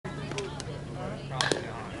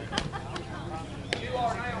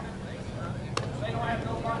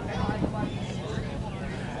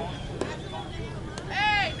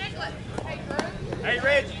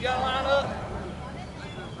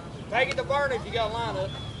if you got a line up.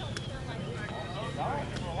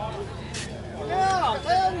 Yeah, I'm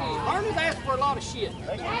telling you, Barney's asking for a lot of shit.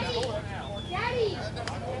 Daddy!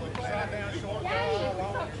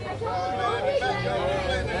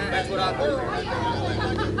 That's what I do.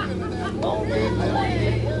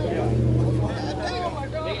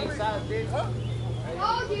 Medium size dick.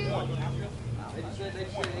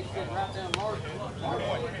 They said right down hard.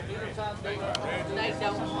 Medium size dick. They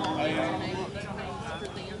don't want it.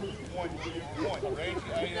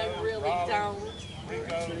 They really don't.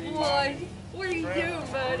 Boy, what are you doing,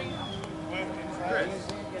 buddy?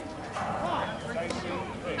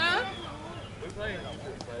 Huh? We played.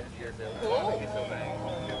 Cool.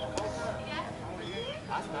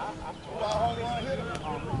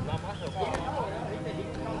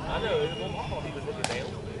 I know, he was looking down.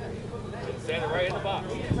 Standing right in the box.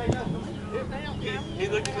 He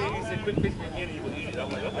looked at me and he said, "Quit fixing your kitty, we'll eat it." I'm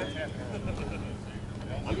like, okay.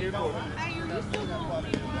 I'm here for it. Hey, you're still going.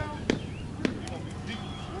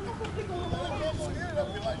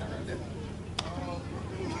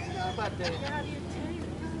 About that.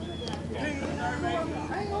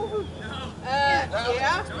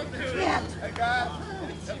 Yeah. Hey guys,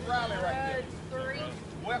 that's Riley right there. 3.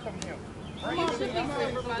 Welcome him. Listen,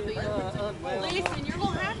 you're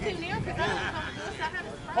going to have to now because I don't come to us. I have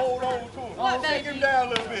a Hold on to him. What, Take baby? him down a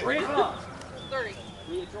little bit. 3 o'clock. 3.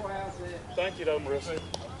 We at your house at. Thank you, though, Marissa.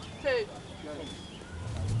 2.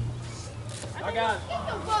 I got it. Get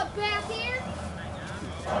the fuck back here.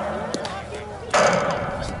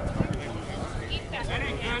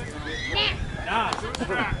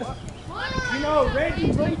 You know,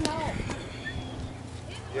 Reggie's leading off.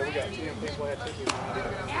 Yeah, we got 10 people had tickets.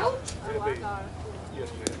 Ouch. It'll be, yes,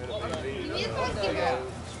 ma'am. It'll be me.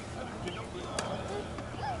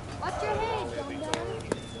 Watch your head,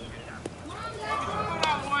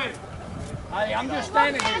 Hey, I'm just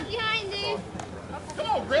standing here. behind you. Come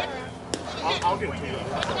on, Greg. I'll get it to you.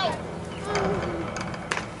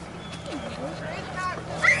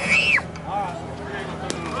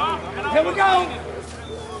 Here we go.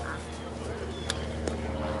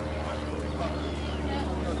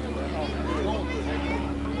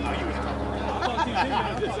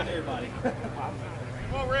 Everybody.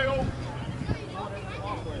 Come on, Rego.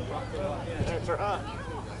 That's her high.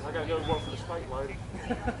 I got to go to work for the state lady.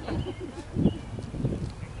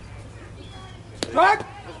 Strike.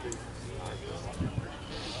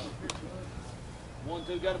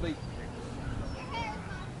 1-2, gotta be.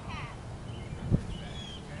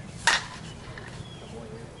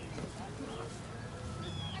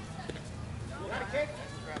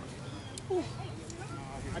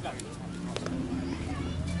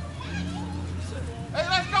 Hey,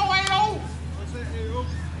 let's go, Ado.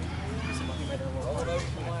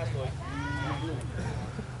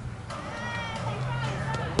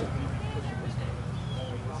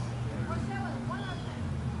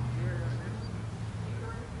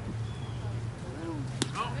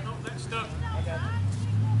 No, that's stuck.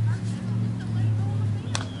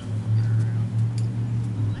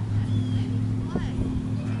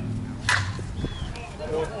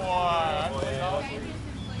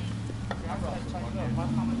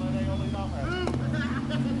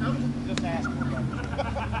 Just ask him.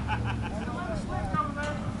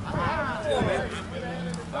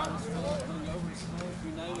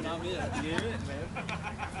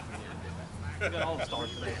 We got all the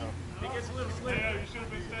stars today, huh? He gets a little slip. Yeah, you should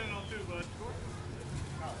have been standing on 2, bud.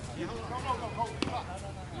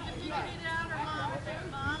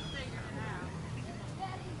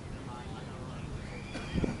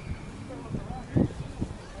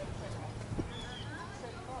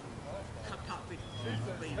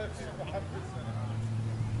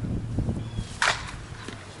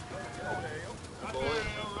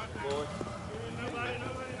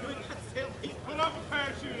 Put up a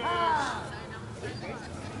parachute.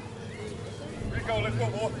 Rico, let's go,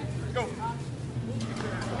 boy. Go.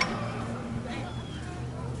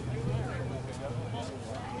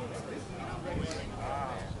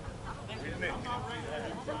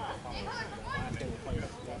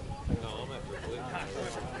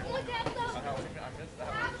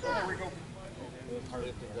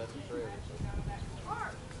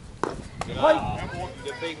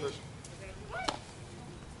 Good beepers.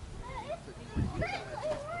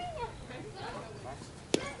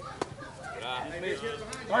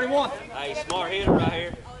 31. Hey, smart hitter right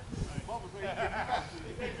here.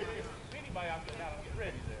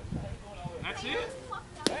 That's it.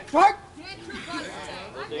 Strike.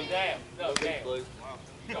 We'll do that. No, damn. Go,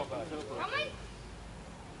 bud.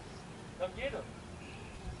 Come get him.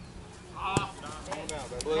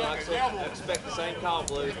 Blue, I expect the same call,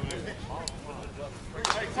 Blue.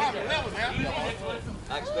 Hey, Tommy, level now.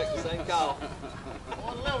 I expect the same call.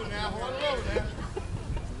 One level now.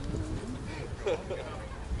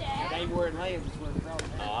 They ain't wearing lambs is where the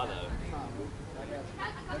problem is. Oh, I know.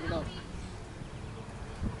 Let me know.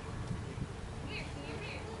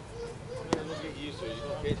 Man, let's get used to it. You're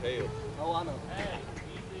going to catch hell. Oh, I know.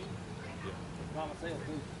 By myself,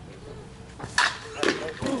 too.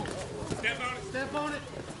 Step on it.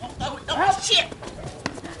 Oh, shit!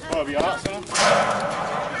 Oh, be hot, son?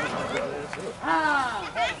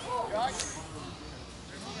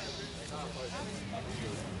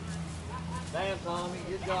 Damn, Tommy,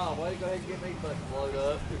 good job. Way to go ahead and get me fucking blowed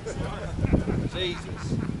up. Jesus.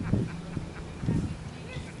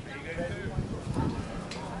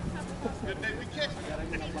 Good day we catch it.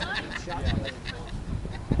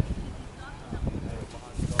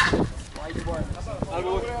 Why you working? Get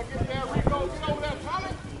over there, Rico. Get over there,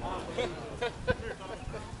 Tommy.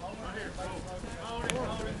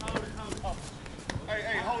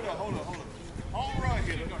 Hey, hold up. Home run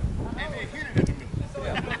hitter. And they hit it in the middle.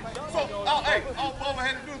 So, all Bubba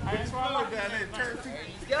had to do is put his foot down there and turn to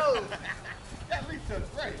Go. at least touch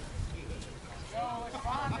right.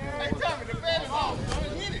 Hey, Tommy, the bat is off. Son.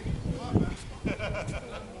 Hit it.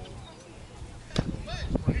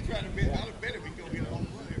 He trying to bet. I'll bet if he go get a home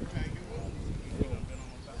run every time he gets one.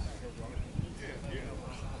 Yeah.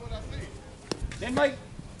 That's what I see. Then, mate.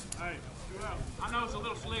 Hey, I know it's a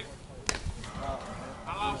little slick.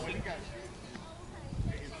 I lost it.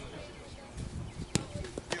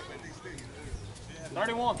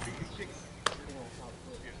 31.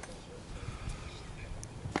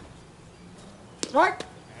 Strike.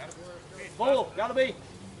 Full. Gotta be.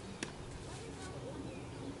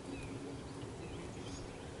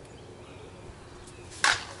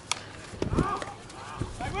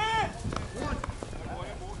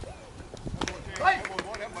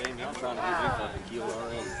 Jamie, I'm trying to get you fucking killed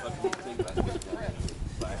already. Fucking get two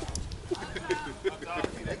back.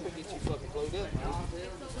 They can get you fucking blowed up,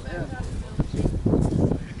 man.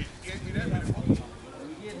 When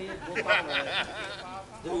you get hit, we'll follow that.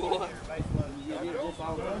 Do what? When you get hit, we'll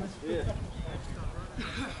follow that. Yeah.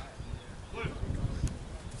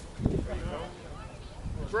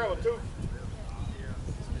 Trevor, too.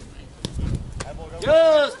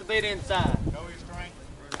 Just a bit inside. Know his strength.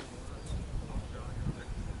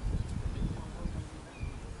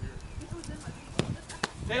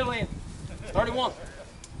 Fill in. 31.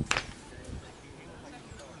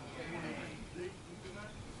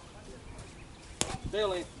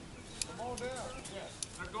 Fill in. Come on down.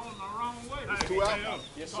 They're going the wrong way. Two out.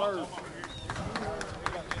 Yes, sir.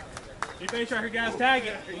 You base right here, guys. Tag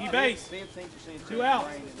it. You base. 15%. 2 out.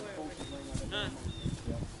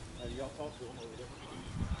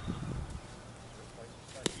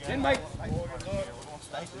 Ten, mate.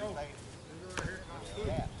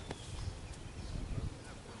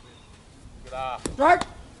 Good eye. Strike.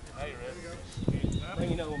 Hey, Red.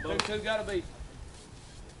 You know, 2-2 gotta be.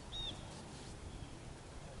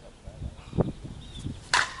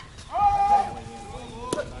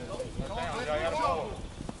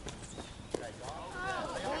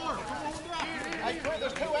 Hey, Clint,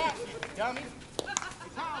 there's 2 out, you dummy.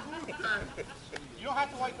 You don't have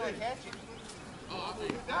to wait till they catch it.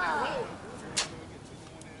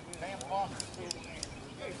 Damn boss.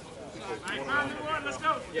 Hey, find the one. Let's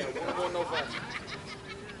go. Yeah, we're going no further.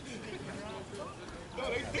 No,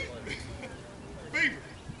 they deep. Beaver.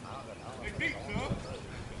 They deep, son.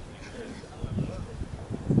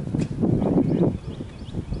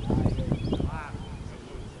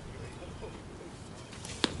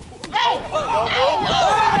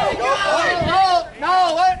 No,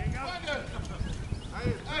 what?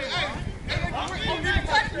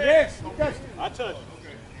 Yes. I touched.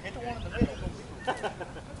 Hit the one in the middle.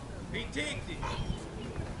 He ticked it.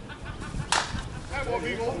 That boy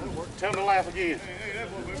be over. Tell him to laugh again. Hey, that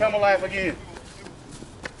boy be Tell him to laugh again.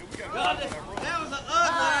 That was an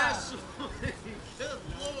ugly ass. Good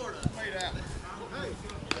Lord. made out.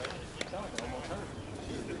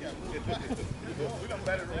 We done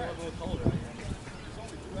batted around. It's only 2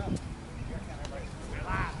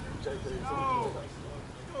 out.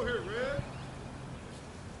 Go here, Red.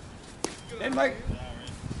 Then, mate.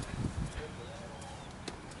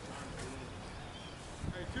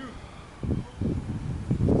 Hey, 2.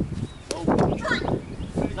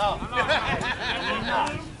 No.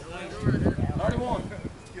 31.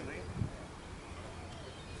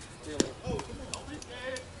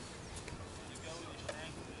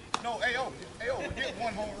 No, AO, we get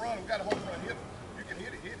 1 home run. We got a home run hit. You can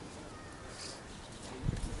hit it.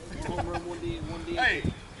 Home run, one D. Hey,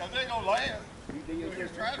 because they ain't going to last.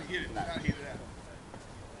 Just try to hit it. Try to hit it out.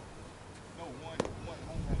 No, one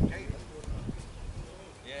home run gate.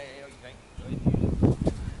 Yeah, you think?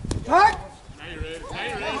 Now you ready? Now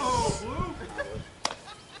you ready? Oh, blue.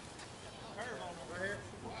 Curve on right here.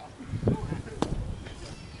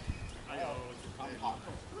 Wow.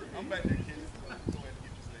 I'm back there, kid. Go ahead and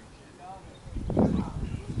get this thing.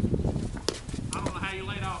 I don't know how you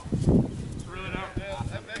laid off. It's really not.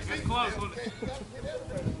 It's close, wasn't it?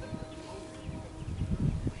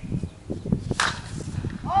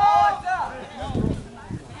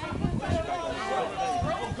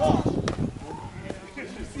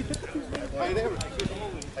 Hey, there.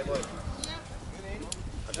 Hey, boy.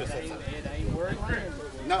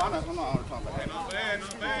 No, I'm not talking about that. Not bad,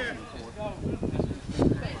 not bad.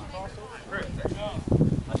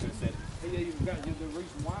 I should have said it. He even got you the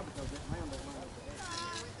reason why because that mound don't mind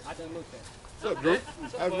I done looked at it. What's up, Drew?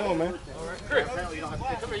 How's it going, man? Chris, come here, you got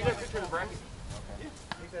a picture of the bracket? He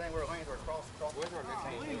said ain't where hands were across. Where's our good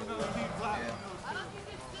team?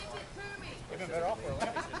 They've been better off for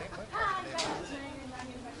Olympics than they played.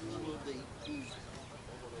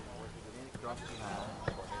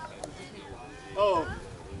 Oh,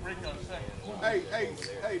 hey,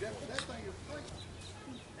 that thing is free.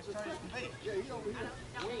 It's turned to me. Yeah, he's over here.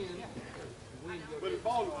 But the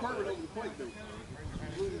ball is curving over the plate, though.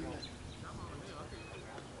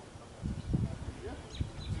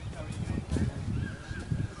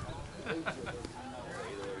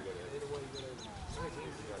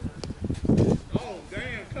 Oh,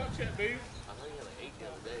 damn. Cup check, baby. I know you had an 8 the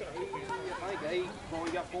other day. I think 8, boy, we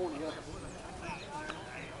got 4 in the other.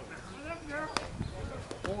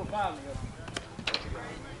 4 or 5 in the other.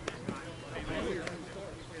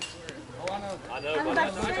 Oh, I know. I know, I'm but about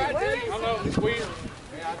to say, where is I know, it's weird.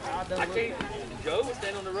 Yeah, I done I looked can't. at it. Joe was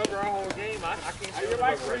standing on the rubber our whole game. I can't. You're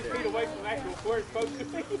like 3 feet away from actual where it's supposed to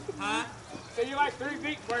be. Huh? So you're like 3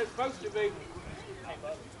 feet where it's supposed to be.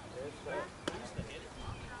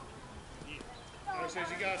 Says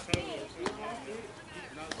you got total.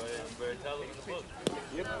 Better tell them in the book.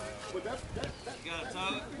 Yep. But that You got a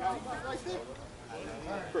tug? right there.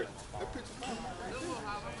 That picture's fine.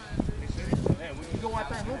 Yeah, when you go out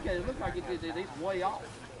there and look at it, it looks like it's way off.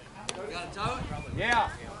 You got a tug? Yeah.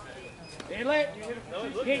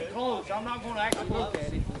 Get close. I'm not going to actually look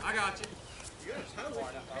at it. I got you.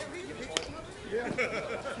 Yeah.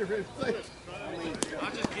 You're ready to play.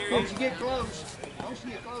 I'm just Once curious. you get close, I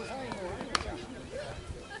ain't gonna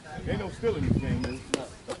Ain't no stealing this game, man.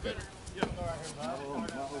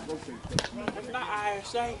 It's not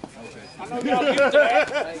ISA. I know y'all used to that.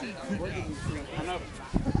 I know.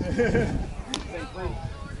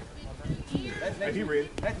 That's He ready.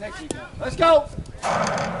 That's next week. Let's go.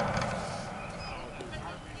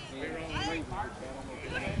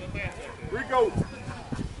 Rico.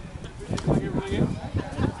 Like everything else.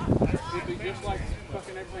 It'd be just like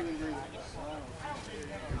fucking everything in Green.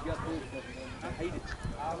 I hate it.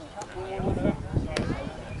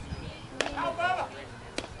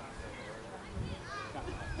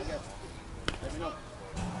 Let me know.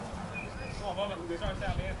 Come on, Bubba. Start this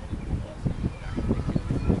out, man.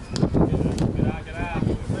 Get out.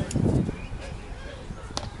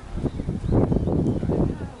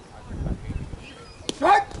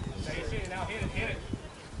 Strike. Stay in now. Hit it.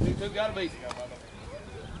 2-2 gotta be.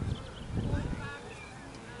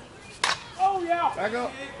 Oh, yeah. Back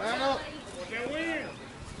up. That win.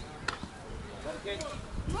 Wait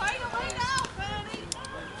now, buddy.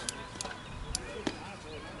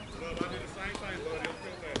 Look, I did the same thing, buddy. I'm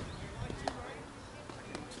still there.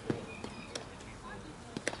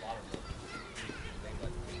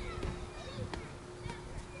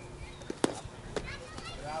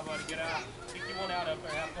 Get out, buddy. Get out. Kick you one out up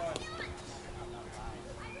there. Have fun.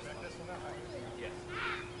 Yes.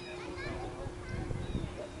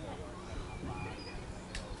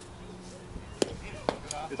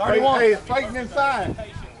 It's 31. Hey, it's fighting inside.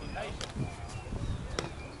 Patient.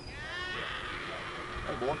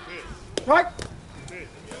 Hey, boy. Strike. You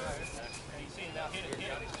see it now. Hit it.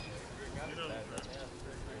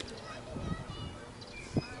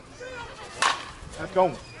 Let's go.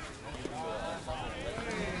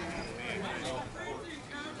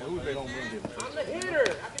 Who's they gonna win this? I'm the hitter.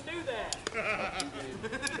 I can do that.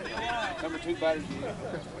 Number 2 batters.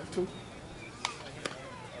 Two.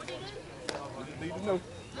 Need to know.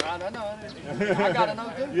 I know. I gotta know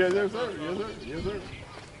too. Yes, sir. Yes, sir.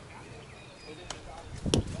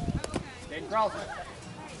 Didn't cross it.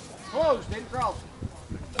 Close. Didn't cross it.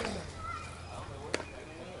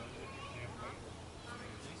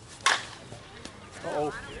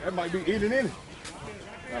 Uh-oh. That might be eating in it.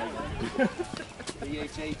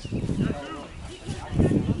 DHH.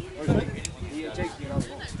 Yeah, Chase hit on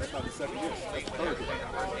one. That's not the second hit. That's the third hit.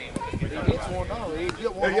 He hits one, no, he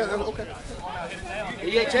hit one. Yeah, that's okay.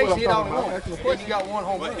 Yeah, Chase hit on one. Actually, Then you got one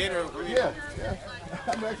home run. Yeah, yeah.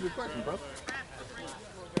 I'm asking a question, bro.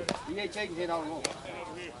 Yeah, Chase hit on one.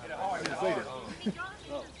 I didn't say that.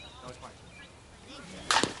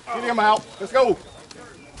 Get him out. Let's go.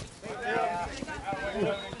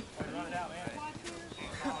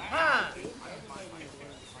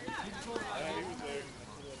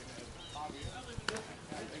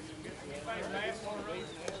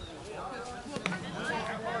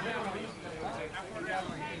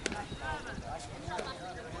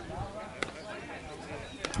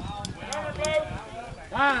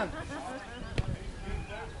 Time.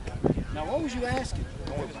 Now, what was you asking?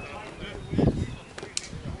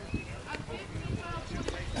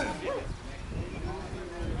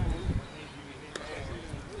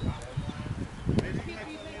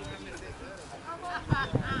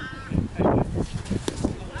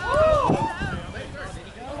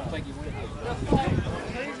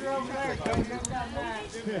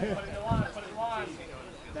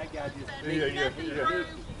 That guy just Yeah.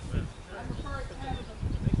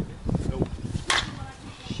 Nope.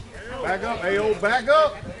 Back up, AO, back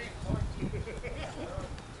up.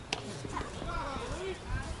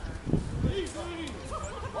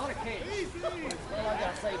 what a catch. All I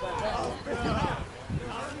gotta say about that.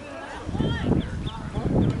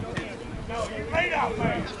 Lay out,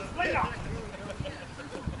 man. Lay out.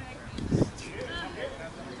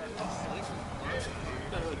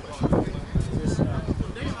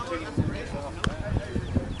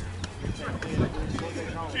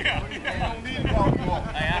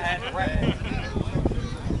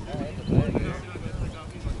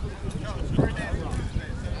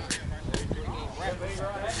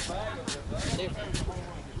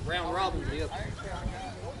 Round robin the other.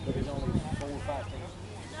 But there's only 4 or 5 teams.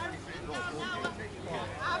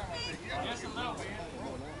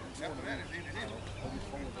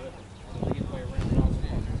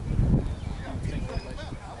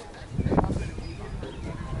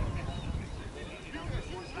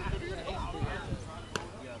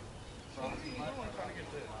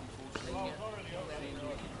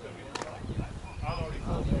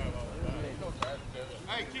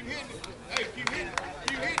 Hey, keep hitting it. Hey, keep hitting it.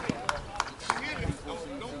 Keep hitting it. Keep hitting it. Don't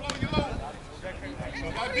blow your load.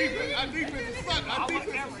 Our defense is suck. Our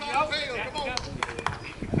defense is solid tail. Come on.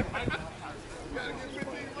 You gotta get 15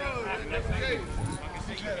 runs. That's the game.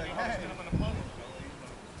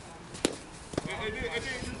 And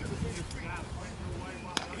then you took it from your feet.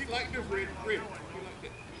 He like this, Red. He like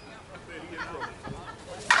that. I said he in trouble.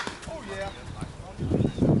 Oh, yeah.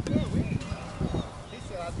 He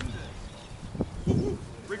said I do that.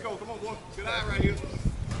 Rico, come on, boy. Good eye right here.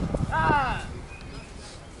 Ah!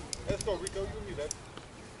 Let's go, Rico. You and me, baby.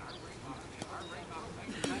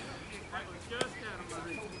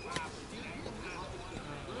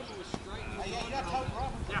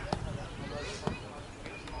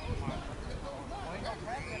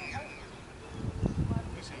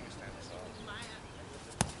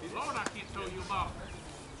 Lord, I can't throw you a ball.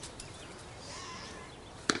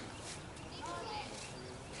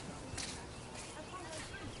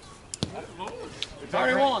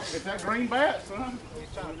 It's that green bat, son. He's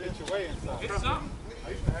trying to get your way inside. It's something. I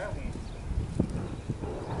used to have one.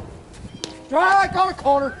 Strike on the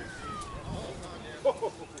corner.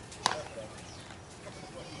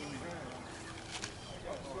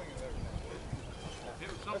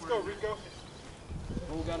 Let's go, Rico.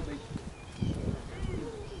 Who gotta be?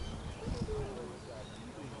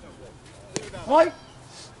 White.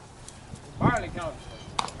 Barley counter.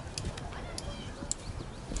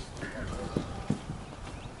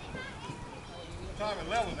 Time and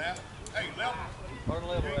level now. Hey, level. Turn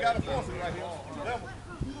level. You ain't got to force it right here. Level.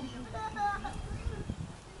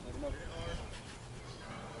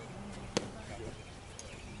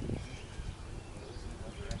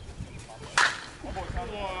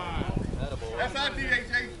 That's our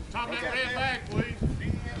DHA. Top that red bag, please.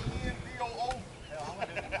 D-N-N-D-O-O.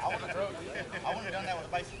 I wouldn't have done that with a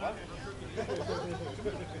basic weapon.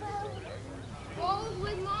 Oh,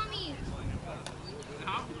 with mommy.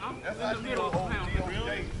 I'm That's in our the middle of the pound.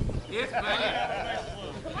 D-O-O-D-O-A. Yes, man.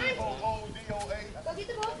 D-O-O-D-O-A. Go get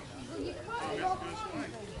the ball. Go get the ball.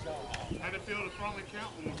 Had to feel the friendly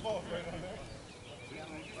count on the ball right on there.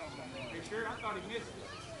 Hey, sure, I thought he missed it.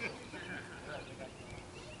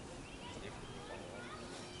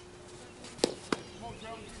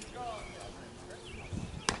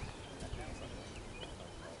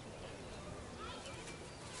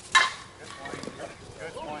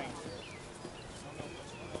 Good swing.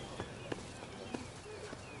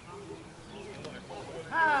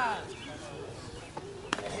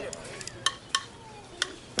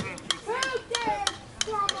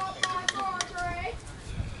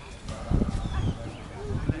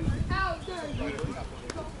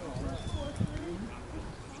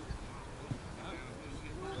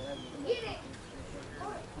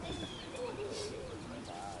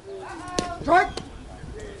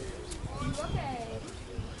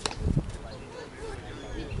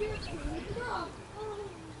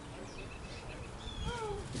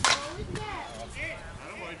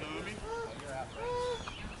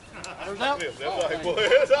 out. That's all right, boy.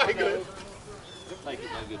 That's all right, good. Take it,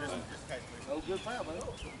 no good foul. No good foul, man.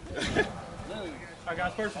 No. All right,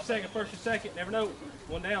 guys, first or second. Never know.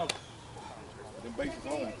 One down. Them bases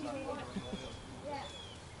home.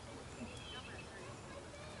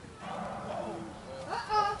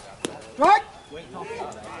 Right.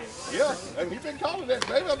 Yeah, and you've been calling that,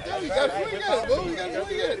 baby. I'm telling you, you got to swing at it, boo. You got to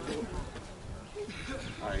swing at it.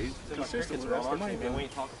 All right, he's consistent with all our money, man. We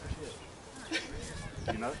ain't talking for shit.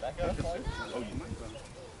 You know? Oh, you might.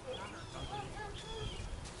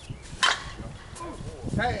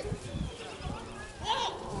 Hey.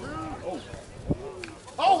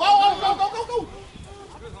 Oh, go.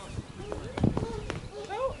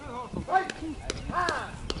 Right.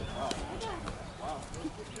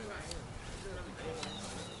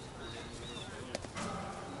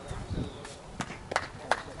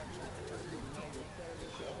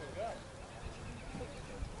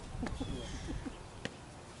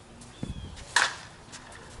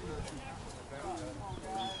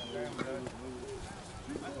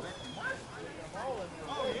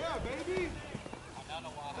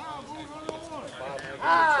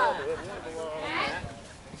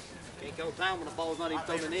 Can't go time when the ball's not even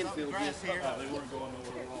thrown in the infield yet. Some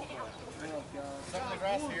of the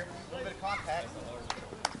grass here, a little bit of contact.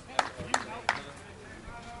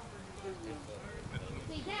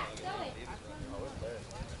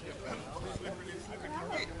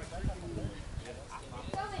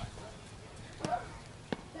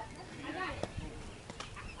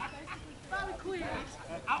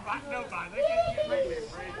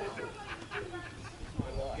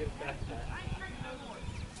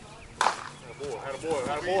 Had a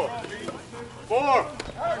boy. 4.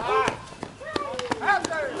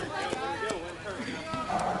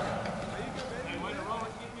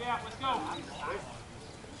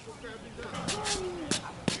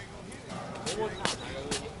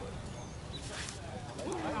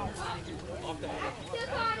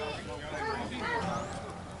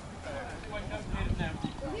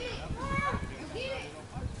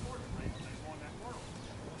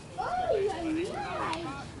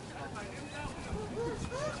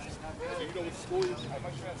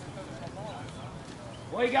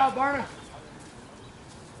 What you got, Barner?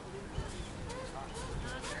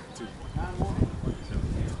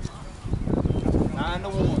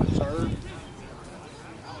 9-1, sir.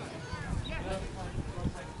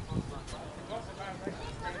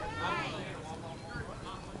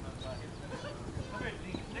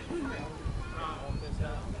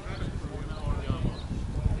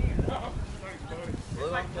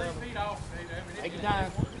 Take your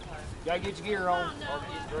time. Gotta get your gear on. Or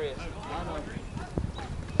get dressed. I know.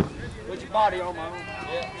 Put your body on, man.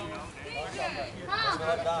 Yeah.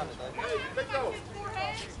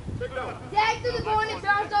 Zach through the corner,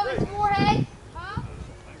 bounce over his forehead. Huh?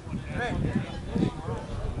 Hey,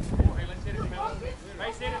 let's hit it, man.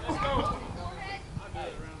 Let's hit it. Let's go.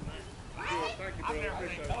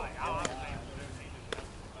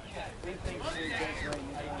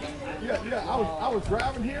 Yeah, I was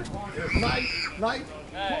driving here. It was nice.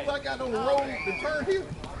 Once I got on the road to turn here.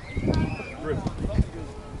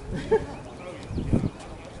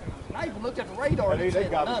 I even looked at the radar. They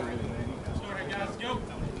got me. All right, guys, go.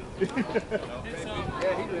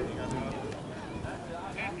 Yeah, he did.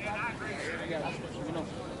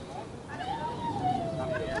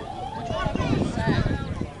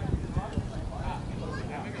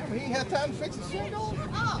 He ain't had time to fix his swing on.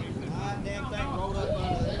 Damn thing rolled up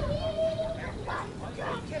under there.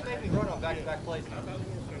 You can't make me run on back-to-back plays.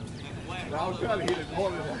 I was trying to hit it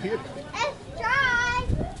harder than I hit it. Let's try.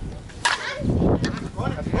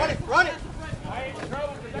 Run it! I ain't in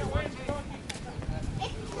trouble because that way's funky.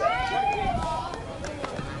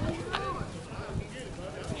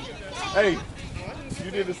 Hey,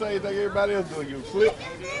 you did the same thing everybody else doing. You flip.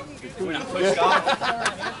 When I pushed off.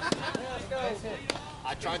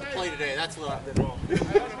 I tried to play today. That's what I've been wrong. Let's go.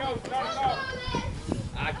 Start it off.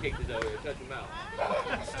 I kicked his over. Touch him out.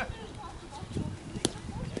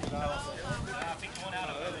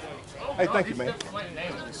 Hey, thank you, man.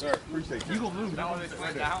 Yes, sir. Appreciate you. You gonna move No, they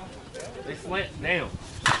slant down. They slant down.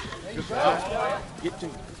 Get to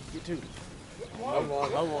it.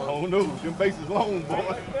 Oh no, them bases long,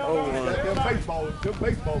 boy. Them baseball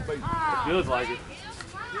bases. Feels like it.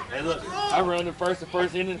 Hey, look, I run the first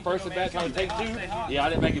inning, first at bat, trying to take 2. Yeah, I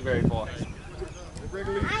didn't make it very far. Them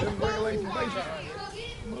regulation bases.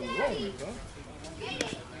 Long, huh?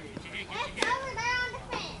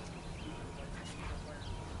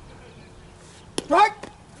 Strike!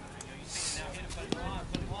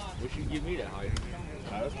 Wish you'd give me that height.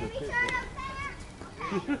 Nah, that's good pick,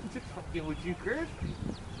 Fucking with you, Chris?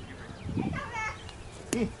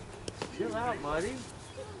 Chill out, buddy.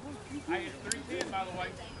 Hey, it's 310, by the way.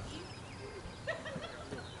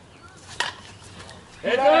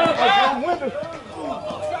 Head up!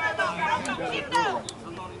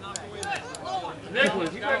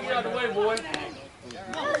 Nicholas, you better get out of the way, boy. You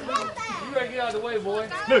better get out of the way, boy.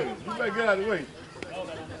 Look, you better get out of the way. Be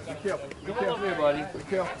careful. Be Come on careful. over here, buddy. Be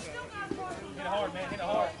careful. Hit it hard, man. Hit it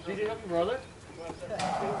hard. DJ, help me, brother.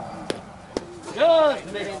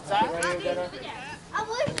 Good. Big inside. I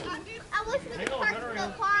wish we could park the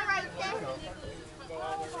car right there.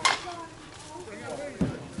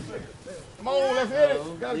 Come on, let's hit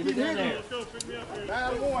it. Gotta Leave keep it down hitting. there.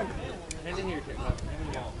 9-1. Hand in here, Chick. Hand in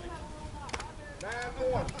the wall.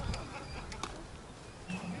 9-1.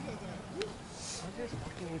 I'm just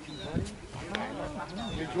fucking with you, buddy.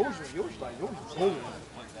 It's yours like yours is holding.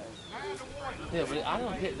 Yeah, but I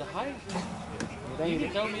don't get the height. You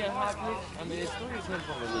can throw me a high pitch. I mean, it's 3 to 10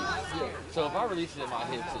 from release. So if I release it at my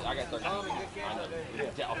hips, I got 30. I know.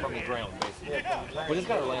 From the ground, basically. But it's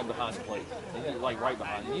got to land behind the plate. Like right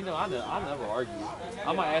behind it. You know, I never argue.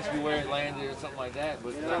 I might ask you where it landed or something like that,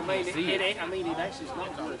 but I can't see it. It actually is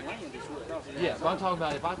not going to land. It's what it does. Yeah, but I'm talking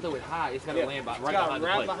about if I throw it high, it's got to land right behind the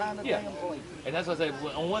plate. behind the damn plate. And that's what I say.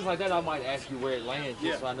 On ones like that, I might ask you where it lands,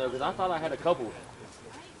 just so I know, because I thought I had a couple.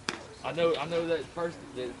 I know that first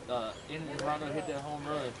that Rondo hit that home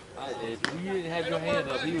run. If you didn't have your hand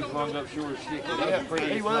up, he was rung up short as shit. Yeah,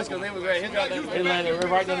 he was because they was ready. He got that. It landed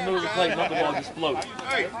right down the middle of the plate, let the ball just float.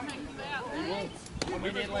 Hey, He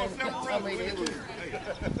didn't land. I mean, it was.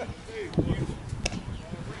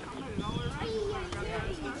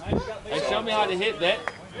 Hey, show me how to hit that.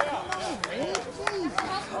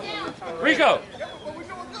 Rico!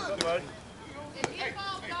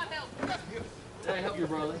 Hey, help your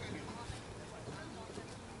brother.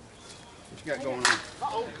 What you got going on?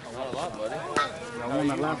 Not a lot, buddy. I won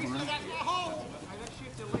that last one, huh?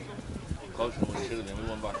 Closer than we should have been. We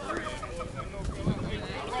won by 3.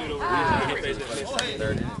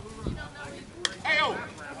 hey, yo. You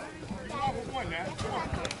off with one now. Come on.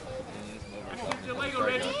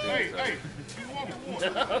 Hey, you off with one.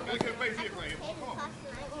 Let's get a base hit right here. Come on.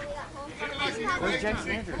 Where's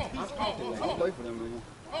Jackson Andrews? I don't play for them anymore.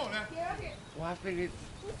 Oh, now. Well, I figured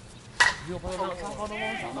you don't play on softball no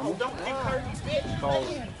more? Don't get 30 bitch.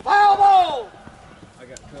 Foul ball! I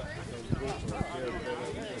got cut.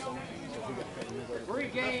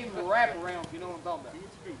 3-game wraparound, you know what I'm talking about.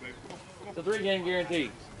 It's a 3-game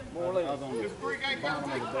guarantee. More or less. I was on the bottom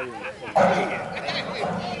of the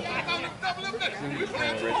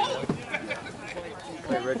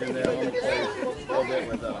play Reggie there. I'm going to play all that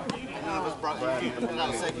with Brad.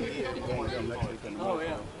 Going to them next week. Oh,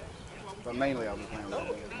 yeah. But mainly I'll be playing with them.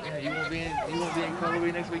 Yeah, you won't be in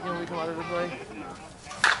Columbia next weekend when we come out of the play?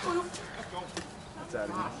 It's out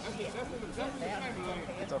of here.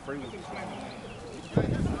 It's our free one.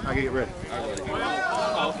 I'll get ready.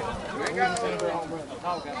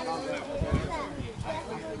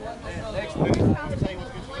 Next week, I'm going to tell you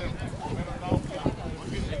what's good for them.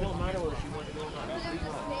 It don't matter what she wants to do or not.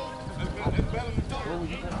 What would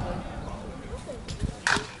you play?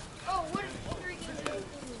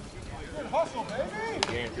 Hustle, baby.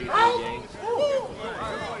 Guaranteed 3 games.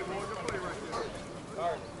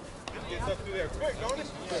 Get stuff through there quick, don't it?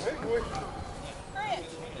 Hey, boy.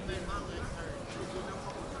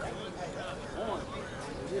 Come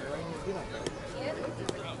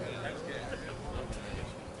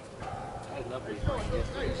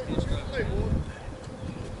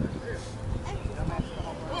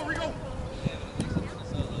on, Rico.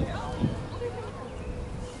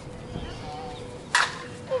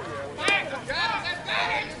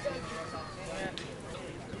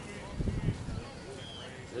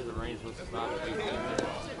 There's a rain supposed to stop at 18 minutes.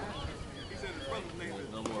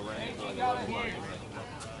 There's no more rain until like 11 months.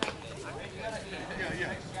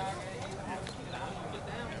 Yeah.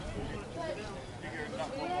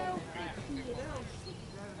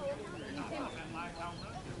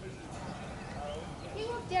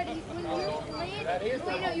 Daddy, when you were playing,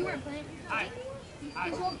 well, no, you weren't playing.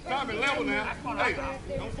 Time is level now. Hey,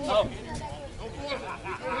 don't force it. Don't force it.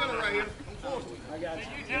 You're right here. Don't force it. I got you.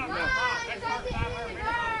 You're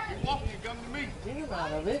walking, you come to me. Get him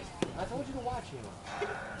out of it. I told you to watch him.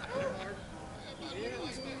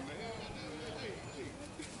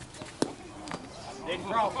 Didn't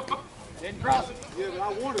cross it. Didn't cross it. Yeah, but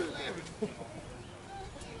I wanted it.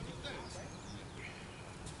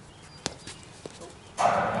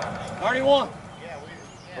 31.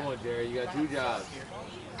 Come on, Jerry. You got 2 jobs.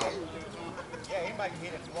 Yeah, anybody can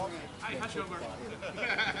hit it if you want to. Hey, hush over.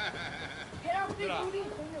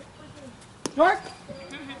 Dark. You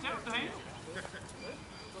could have hit that with the hand.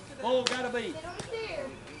 Oh, gotta be. Get over there.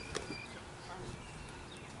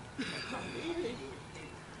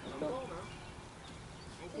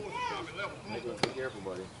 Be careful,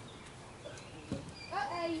 buddy.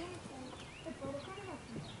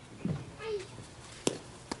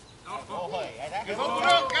 It's open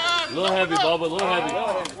up, guys. A little heavy, Bubba. A little heavy. A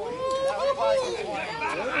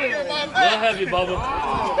little heavy, Bubba.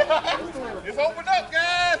 It's open up,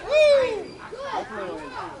 guys. Woo!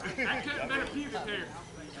 I couldn't better puke it there.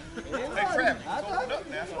 Hey, Travis, it's open up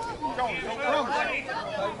now. Come on, it's open up.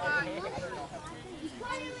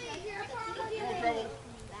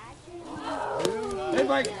 Hey,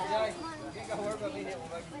 Mike.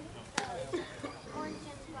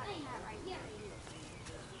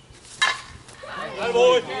 That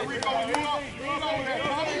boy.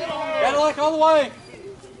 Got it like all the way.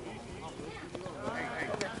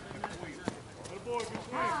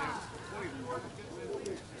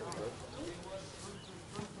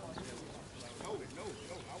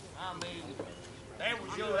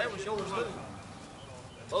 That was yours too.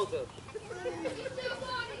 Both of them.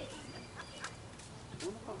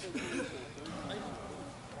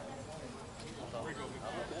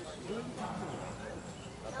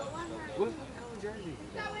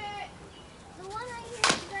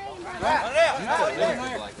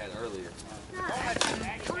 Like that earlier.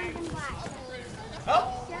 No,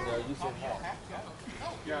 you said half.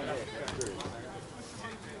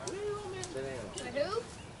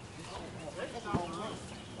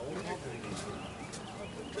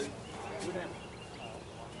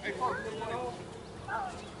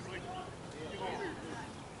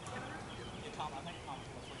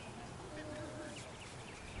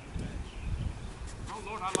 Oh,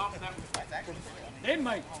 Lord, I lost that one. Hey,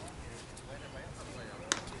 Mike.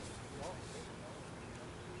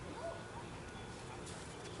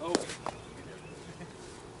 Oh.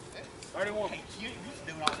 31. You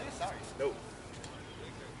doing all this, sorry. No.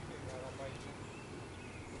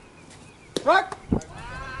 Rock.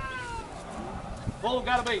 Bull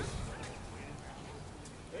got a base.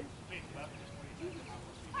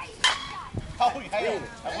 Oh, yeah.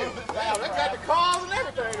 A little bit foul. They got the cars and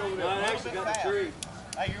everything over there. I actually got the tree.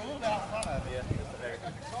 Hey, you're a little bit out in front of you.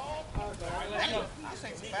 I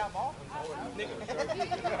seen some foul ball.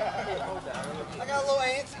 I got a little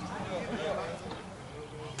antsy.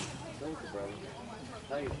 Thank you, brother.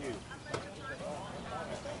 Thank you.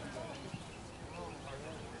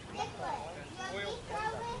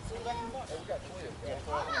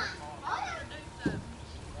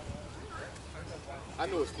 I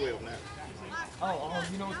know it's 12 now. Oh,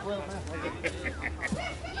 you know it's 12 now?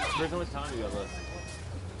 There's how much time you got left?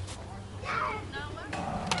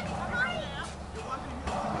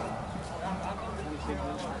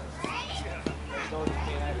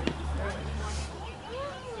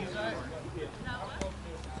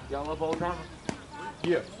 Y'all love old drama?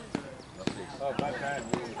 Yeah. Oh, my time.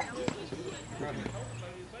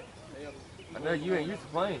 I know you ain't used to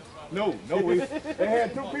playing. No, they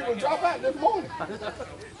had 2 people drop out this morning.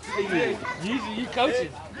 Usually you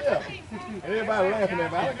coaching. Yeah. And everybody laughing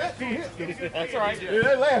at me. I got 2 hits. That's all right. Yeah,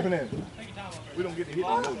 they're laughing at me. We don't get to hit them.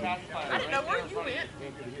 I didn't know where you went. We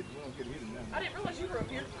don't get to hit them now. I didn't realize you were up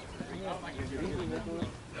here.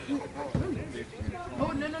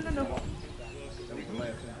 Oh, no. That was the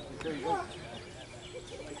last time.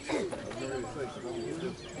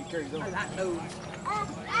 He carries on. I know. I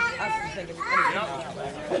was just thinking.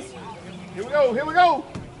 Here we go. Here we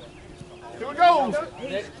go.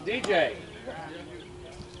 DJ.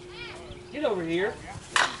 Get over here.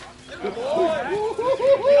 Good boy.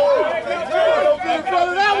 Don't get in front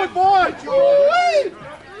of that one, boy.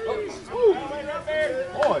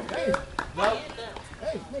 Boy, dang. No.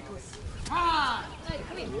 Hey, Nicholas. Ah! Hey,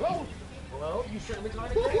 come here. Well, you shouldn't be trying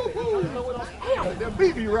to grab it. You don't know what I'm doing. that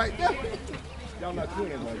beat me right there. Y'all not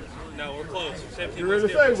twins, like. No, we're close. 17 You ready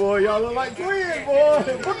to months say, boy? Y'all look like twins, boy.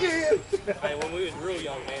 Boogie's. difference. Hey, when we was real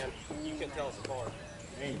young, man, you couldn't tell us apart.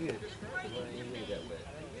 Ain't good. Ain't really that wet.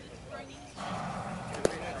 I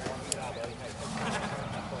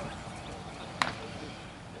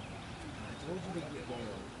told you to get down.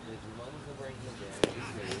 There's your mama's gonna bring you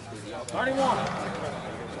down. 31.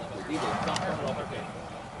 DJ, stop coming off okay.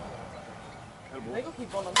 They gonna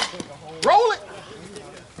keep on the whole. Roll it.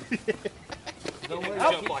 Don't worry,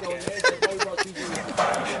 Jump like that.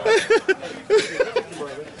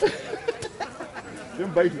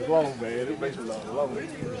 Them bases long, man. Them bases long.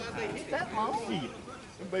 That long? Shit.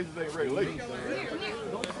 Them bases ain't regulation.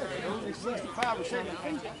 65 or 70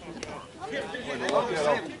 feet.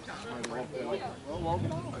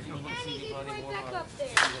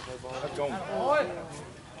 Let's go.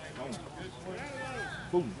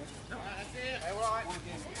 Boom.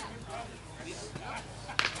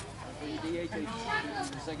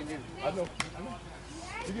 Second inning. I know.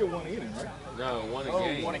 You get one inning, right? No, one a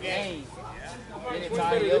game. One a game. Then it's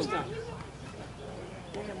Better this time.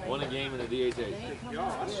 One a game in the DHA.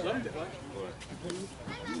 Yeah, I slugged it.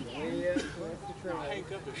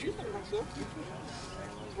 Handcuffed the shit out of myself.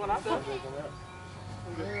 That's what I've done.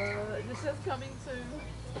 This is coming soon.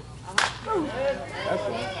 That's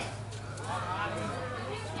fine.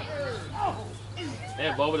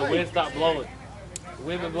 Yeah, Bubba, the wind stopped blowing. The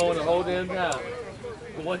wind been blowing the whole damn time.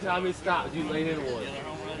 The one time it stopped, you laid in one.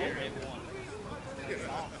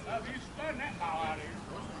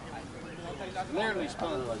 Literally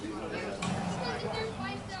spun.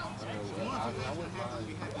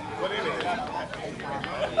 What is it?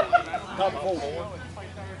 Top 4.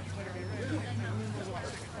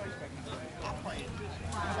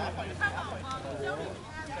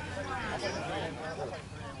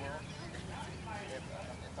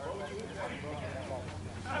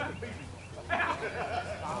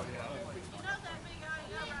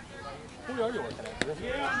 Who are you working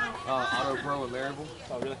at? Auto Pro in Maryville.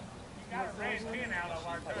 Oh, really?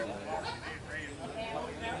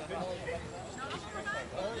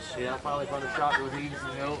 Yeah, I finally found a shop that was needing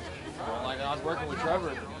some help. Like I was working with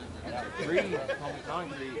Trevor, Reed, on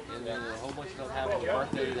concrete, and then a whole bunch of stuff happened on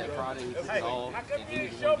his birthday that Friday. We took it off, and he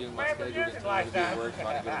was going to give my schedule, didn't tell me to do work,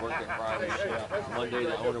 trying to go to work that Friday. Monday,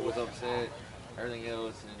 the owner was upset, everything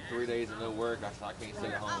else, and 3 days of no work, I said I can't stay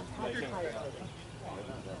at home.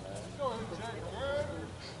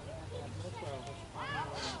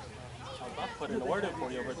 I put in a word in for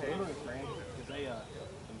you over at the Lutheran friend, because they, the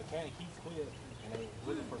mechanic, he's quit, and they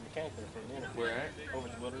looking for a mechanic there for a minute. Where at? Over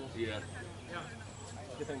at the Wilderness. Yeah.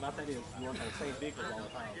 Good thing about that is you work on the same vehicles all the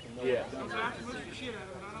time. So no Yeah.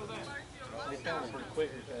 They found it pretty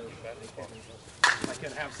quick because they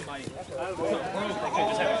couldn't have somebody, something broke, they couldn't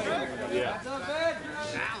just have a shooter. Yeah.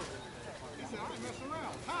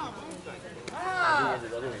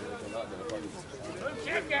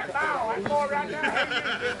 Check that ball. That boy right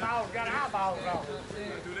there. This ball's got eyeballs on it.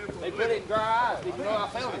 They put it in dry ice. You know, I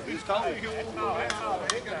found it. He's cold.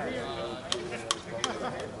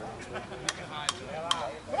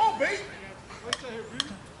 Come on, B.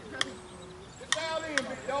 Get down in,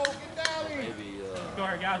 big dog. Get down in. Maybe, Go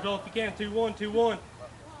ahead, guys, roll if you can. 2-1, 2-1.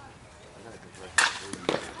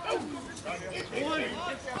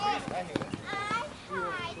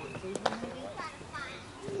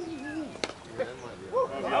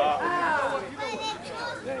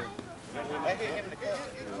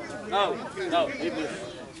 No, he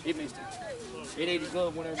missed it. It ate his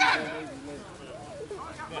glove whenever he ate his glove.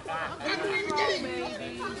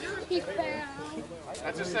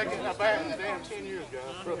 That's the second back in the damn 10 years,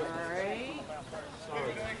 guys. Brother.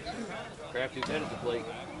 Crafty's head at the plate.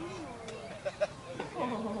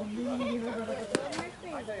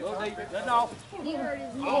 Go, David. That's off. He hurt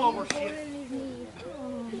his knee. All over He hurt his knee.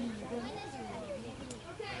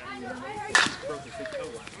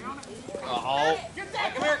 Oh,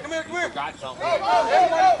 Come here, come here, come here. forgot something.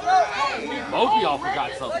 Both of y'all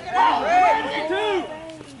forgot something.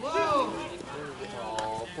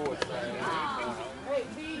 Oh, poor thing. Hey,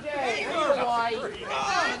 BJ, need a white. Need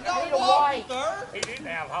a white. He didn't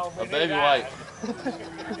have home. A baby white.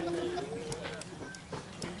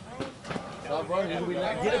 Stop running. You'll be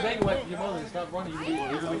next. Get a baby white for your mother and stop running. You'll be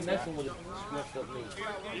the next one with a messed up knee.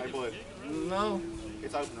 Hey, bud. No.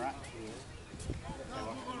 It's open, right?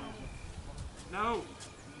 No.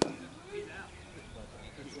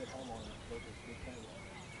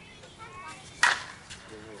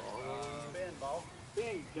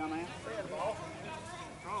 Big dumbass.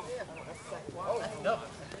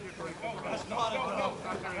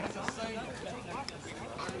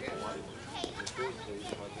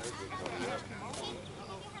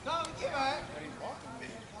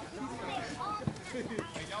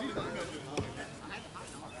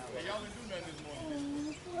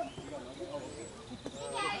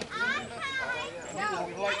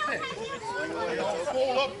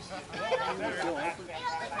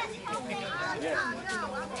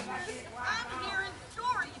 I'm hearing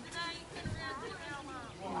stories today.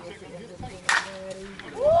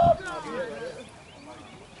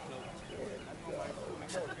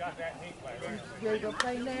 You ready to go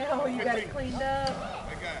play now? You got it cleaned up?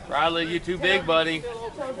 Riley, you too big, buddy.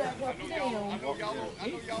 Tell that what you down. I know y'all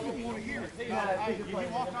don't want to hear it.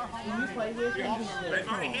 You play with him.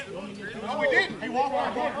 No, we didn't. He walked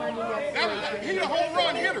our hitter. He a home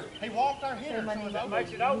run hitter. He walked our hitter.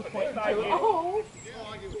 Makes it open. Oh,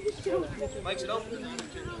 Makes it open.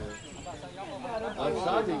 I'm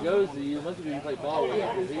shocked he goes to you. Must be you play ball with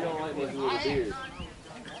him because he don't like messing with the beard.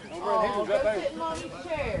 oh, go sit in mommy's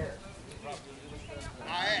chair.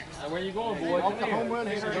 Now, where you going, boy? Come Home here. run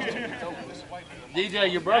here.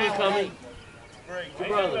 DJ, your brother's coming. Your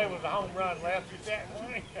brother. That was a home run left. You said.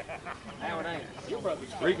 Now it ain't. Your brother's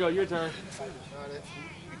Rico, your turn.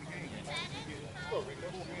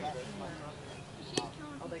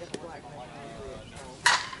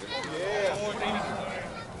 Yeah.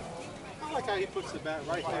 I like how he puts the bat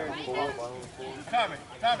right there.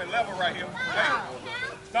 Tommy, level right here. Hey,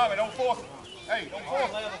 Tommy, don't force it. Hey, don't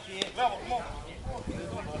force it. Level, come on.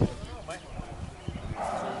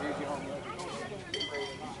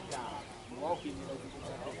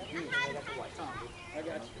 I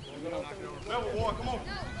got you. Level, boy, come on.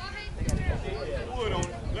 Wood on it.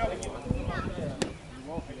 Level.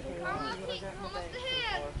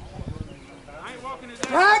 I ain't walking it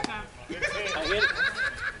down this time. I hit it.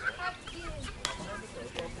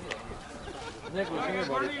 Nicholas, here,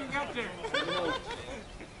 buddy. Why you got there?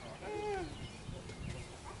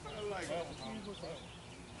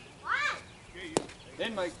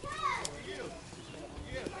 Then Mike.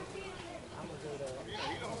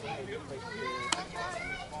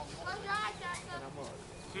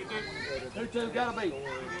 Two, gotta be.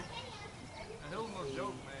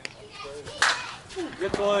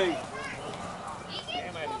 Good boy.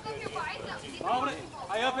 Hold it.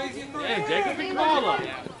 Hey, up easy three. Hey, Jacob, pick the ball up.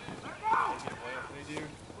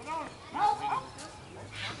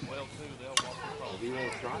 Well, too, they'll walk across. If you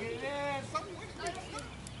want to try it.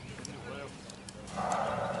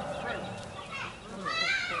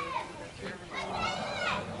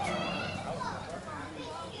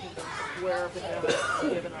 Swear up and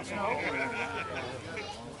down, giving us help.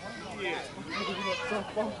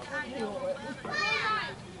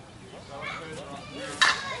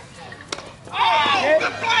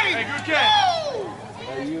 Hey, good catch.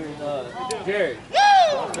 Are you and Jared?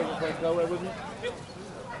 Want to play go-away with me?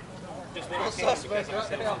 Just when I came to because I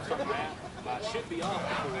said something, I should be off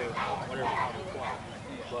before whatever time required.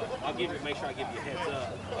 But I'll give you, make sure I give you a heads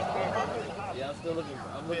up. Yeah, I'm still looking.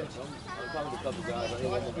 I'm talking to a couple guys. I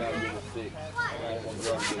think one guy getting sick. One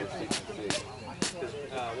girl getting sick. Because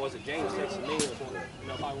wasn't James texting me?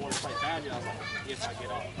 If I wanted to play badger, I was like, yes, I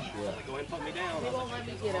get off. Yeah. Like, go ahead and put me down. They won't let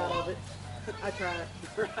me get out of it. I tried.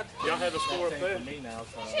 Y'all have a score up there? She knows.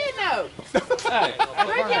 Hey,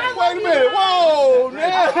 Wait a minute. Whoa,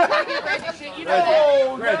 man. You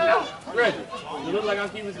know that. Reggie, you look like I'm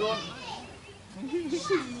keeping score.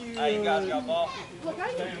 Hey, you guys got ball? Look, I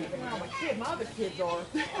ain't keeping all my kids. My other kids are.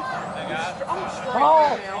 Hey, guys. I'm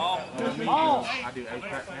straight now. Ball. I do APAC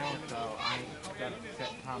now, so I ain't got a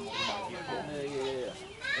set time when I get home. Yeah.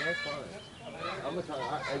 That's fine. I'm gonna try.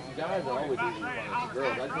 Guys are always easy to find.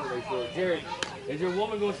 Girls, I just want to make sure. Jared, is your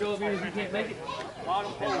woman gonna show up here if you can't make it?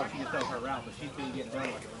 Bottom Depends four. on if she gets her route, but she's been getting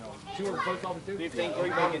done like around. She works post office too. 15, She 3,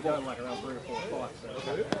 can get done like around 3 or 4 o'clock. So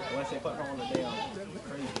unless they put her on the day on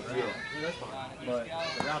crazy route. Yeah, that's fine. But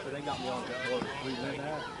the route that they got me on got more than 3 minutes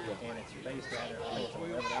and it's based at I think it's an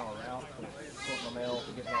 11-hour route. Sorting the mail,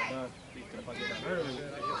 getting it all done. And if I get done early,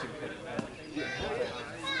 she can pick it back.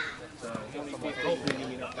 So hopefully give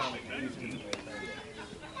me enough time to use it.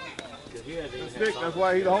 That's why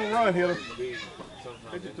he's a home run hitter.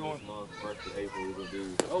 Sometime this month, 1st of April, we're gonna do.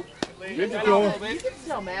 Get you You going. can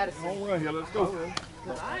tell Madison. Home run hitter. Let's go.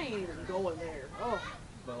 Because I ain't even going there. Oh.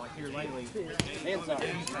 But like here lately,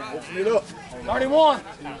 Open it up. 31.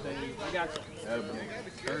 Tuesday, I got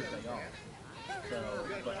Thursday off. So,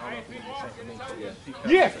 but I don't know if it's the same for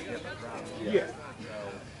me. Yes. Yeah. Yes. So,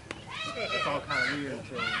 it's all kind of weird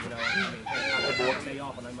until, you know, I mean, I have a day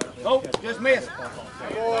off and I might not be able Oh, to catch just it. missed.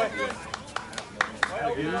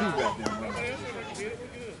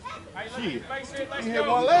 Shit. He had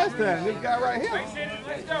one last time. This guy right here.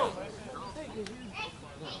 Let's go.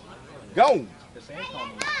 Gone. The Sam called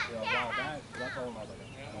me a while back because I told him I was like,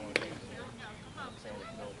 I don't want to take it. Saying if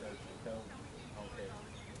you know what goes to the code, I don't care.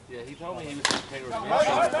 Yeah, he told me he was going to take her. He's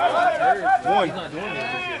One. not doing that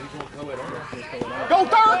this year. He's going to go it on. Go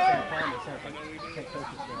third. Sam called me and said, like, you can't coach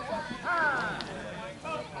this girl.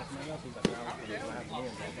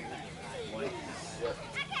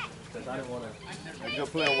 Because I didn't want to. I was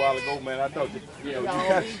just playing a while ago, man. I thought you No,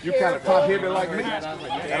 kind of top heavy like me,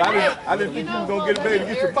 and I didn't think you was gonna get a baby to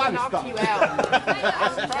get your body Knock stopped. you out.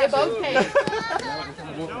 They both can.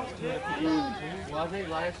 Well, I think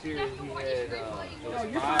last year he had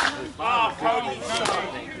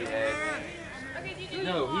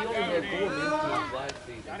No, he only had 4 men's teams last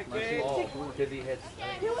season. Because he had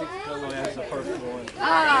 6 colors. That's the first one.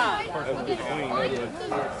 Ah! That's between. He had 6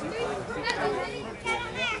 colors, 6 colors, 4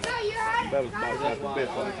 men's teams. That was about the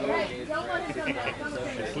best one.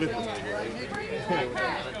 It's slipping.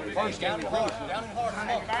 First down and hard. Down and hard.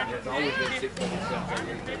 It's always been 6 minutes.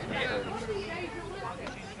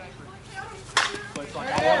 So it's like,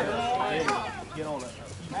 get on it.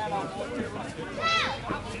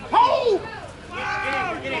 Hold!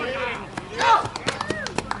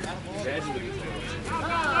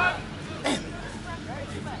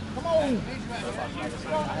 Come on!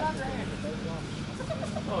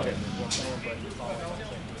 Oh, yeah.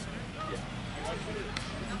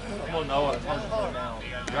 Come on, Noah.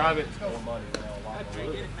 Drive it. More money than a lot of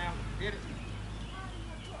Absolutely.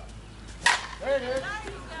 There it is.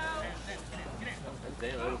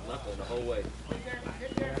 Damn, that was nothing the whole way. I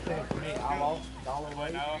think for me, I lost dollar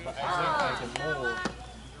weight, but I think making more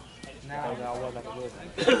now than I was at the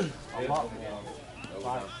wedding. A lot more.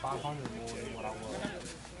 Like 500 more than what I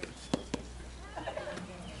was.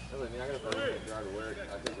 I mean, I got to drive to work. I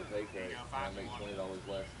took a pay cut and I make $20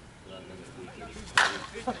 less than I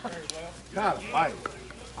make it. God, fight.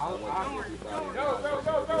 Go!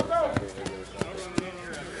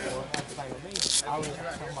 That's the thing with me. I was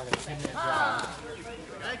something like a 10-minute drive.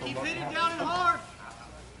 Gotta keep hitting down and hard.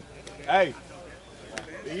 Hey,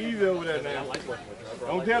 be easy over there now.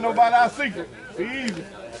 Don't tell nobody our secret. Be easy.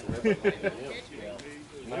 You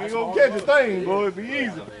ain't gonna catch a thing, boy. Be easy. I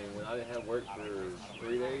mean, when I didn't have work for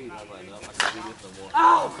 3 days, I was like, no, I can't do this no more.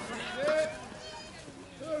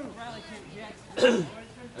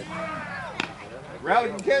 Riley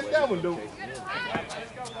can catch that one, dude.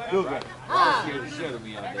 Look at I'm scared the shit of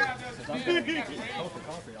me out there.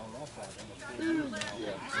 concrete on the off side.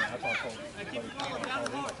 That's all called.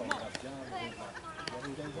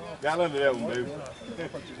 Got under that one, baby.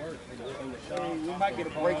 We might get a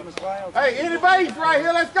break in the clouds. Hey, any base right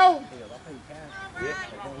here, let's go.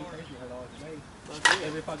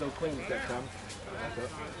 If I go clean with that time.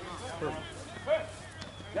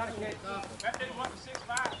 Gotta catch.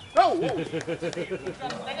 No. Whoa. They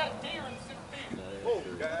got a deer in 6 feet. Whoa,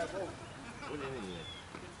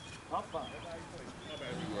 I'm fine.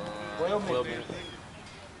 12 minutes.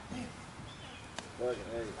 Fucking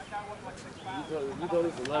hey. You thought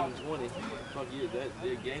it's 11:20. Fuck you,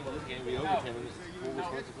 this game will be over 10 minutes before we're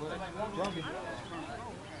supposed to play.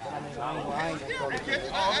 I mean, I ain't gonna throw it.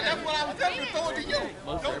 That's what I was telling you, throw it to you.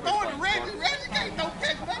 Don't throw it to Reggie. Reggie can't no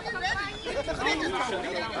catch nothing.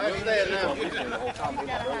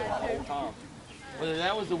 Well,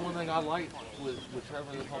 that was the one thing I liked with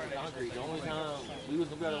traveling the pump concrete. The only time we was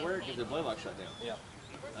gonna be able to work is the blaylock shut down. Yeah.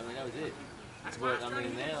 I mean, that was it. But I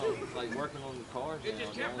mean, now like working on the cars now, the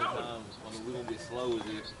only time we're gonna get slow is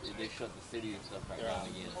if they shut the city and stuff back down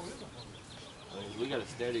again. I mean, we got to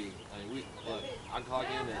steady. I mean, look, I clock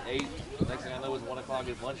in at 8. Next thing I know it's 1 o'clock.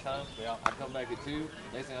 It's lunchtime. Yeah. I come back at 2.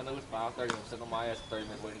 Next thing I know it's 5:30. I'm sitting on my ass for 30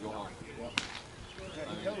 minutes waiting to go home. I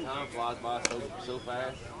mean, time flies by so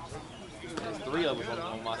fast. There's 3 of us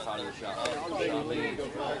on my side of the shop. So, I mean,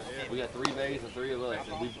 we got 3 bays and 3 of us,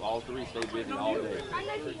 and we all 3 stay busy all day.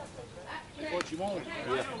 That's what you want.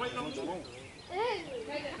 Yeah. What you want.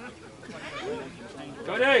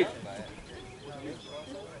 Go Dave!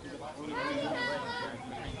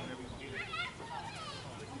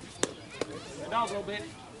 Down a little bit.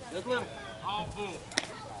 Just a little. All full. I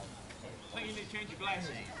think you need to change your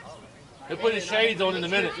glasses. He'll put his shades on in a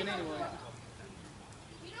minute.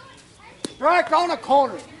 Strike on the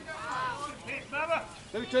corner. Hit, Bubba.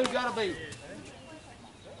 2-2 gotta be.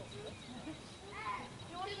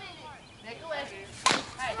 Nicholas.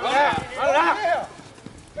 Hey. Run it out. Run it out.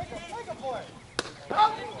 I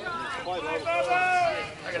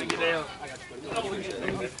gotta get down.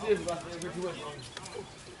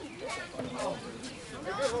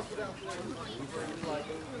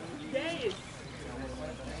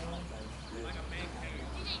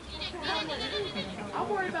 I'm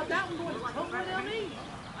worried about that one going tumbling down me.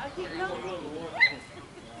 I keep going.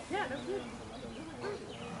 Yeah, that's good.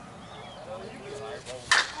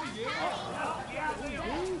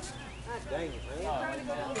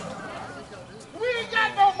 We ain't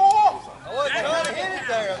got no more. I wasn't trying to hit it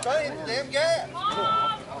there. I'm trying to hit the damn gas.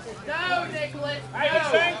 No, Nicholas. Hey,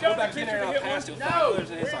 the same Go back in there and I'll pass it. No. It's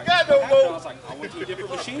We like, ain't got no I more. was like, I went to a different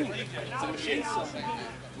machine. It's a machine system.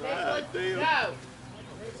 God damn. No.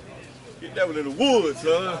 Hit that one in the woods,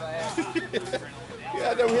 son. Yeah,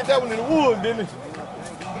 I done hit that one in the woods, didn't he?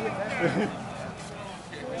 How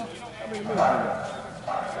many minutes we got?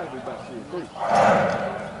 Gotta be about 2 or 3.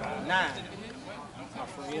 9. I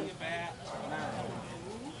forget. 9.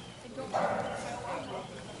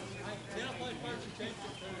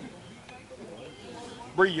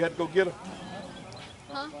 Bree, you had to go get her?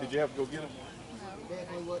 Huh? Did you have to go get her?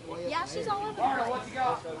 Yeah, she's all over the place.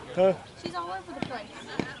 Huh? She's all over the place.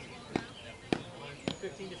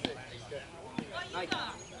 15 to 6.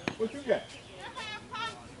 What you got?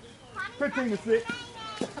 15 to 6.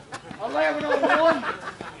 11 on 1.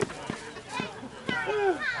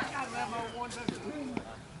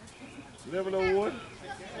 11:01.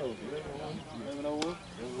 Oh, 11:01. That's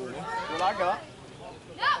what I got.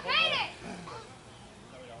 No, hate it!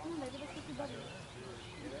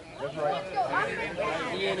 that's right.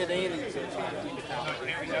 He ain't at the end, so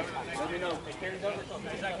let me know.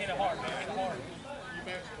 Does that hit it hard? Hit it hard.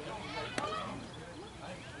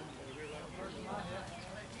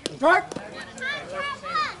 Strike!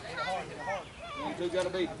 1-2 gotta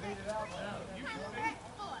be.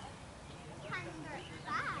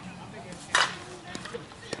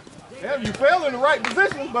 Yeah, you fell in the right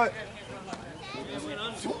position, but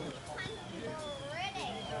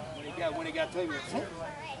When he got to me. you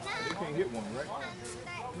can't hit one, right?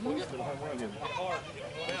 You get to the home run hitter.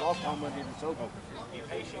 Walked home run hitter, so. Be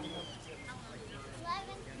patient.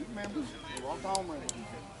 You remember? He walked home run hitter.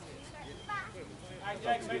 All right,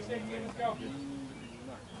 Jack, 6, let's go.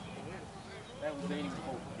 That was the inning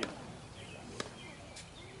before.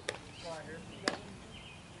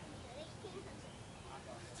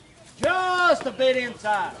 Just a bit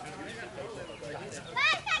inside.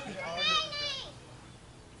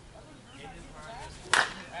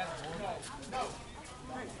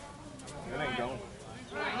 That ain't going.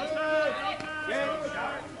 I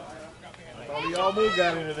thought he almost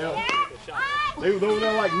got into there. They was over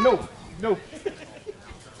there like, no, no.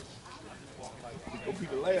 Go be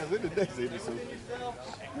the last in the day, say this. As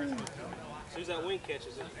soon as that wing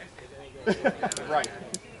catches it, Right.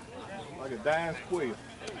 Like a dying square.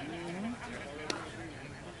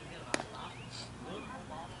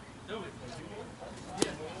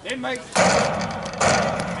 Didn't make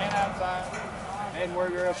and outside. And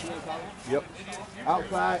wherever else you want to call it. Yep.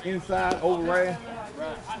 Outside, inside, overran.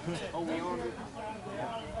 Right. Over yonder.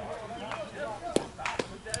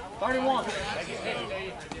 31.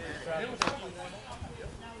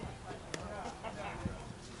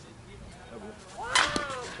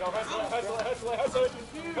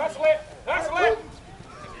 Hustle it!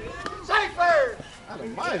 Safe third. I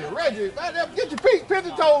don't mind it, Reggie. Get your feet,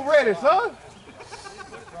 pistol toes ready, son.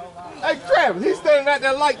 Hey, Travis, he's standing out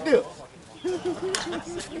there like this. Tell him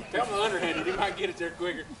the underhanded, he might get it there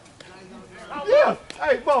quicker. Yeah.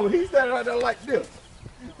 Hey, Bubba, he's standing out there like this.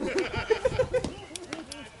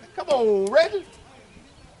 Come on, Reggie.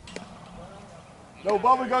 No,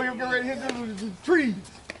 Bubba, go get ready to hit the trees.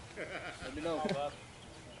 Let me know, Bob.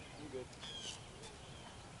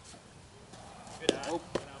 Oh.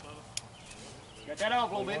 Got that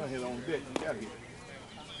off a little bit. Hit on deck. You got to hit.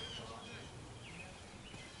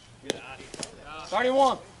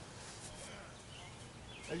 31.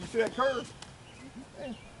 Hey, you see that curve? Hey,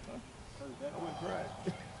 I wouldn't try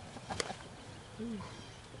it.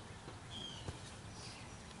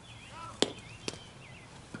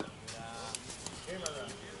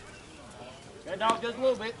 Got dog just a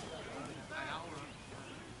little bit.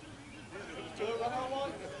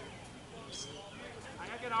 I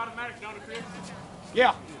got automatic, don't it, Chris?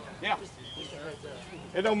 Yeah, yeah.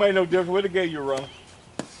 It don't make no difference. Where the gate you run?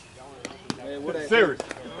 Serious.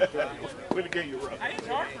 Where the gate you run? Hey, it's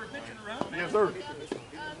hard for a pitcher to run. Yes, sir.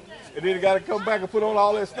 And then you got to come back and put on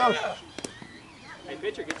all that stuff. hey,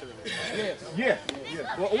 pitcher gets it. Yes. Yeah,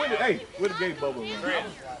 yeah. Well, where the gate bubble run?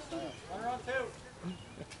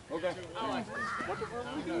 Okay. Oh,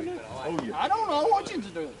 yeah. I don't know. I want you to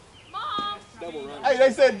do it. Mom! Double run. Hey,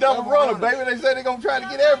 they said double runner, baby. They said they're going to try to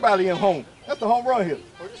get everybody in home. That's the home run hitter.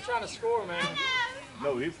 We're just trying to score, man.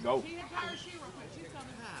 No, it's go.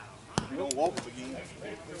 You don't walk again.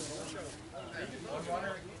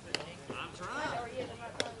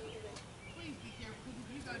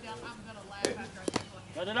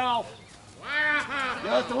 Cut it off.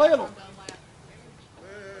 Just a little.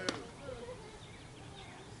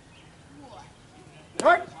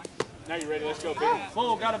 Right. Now you ready? Let's go, baby.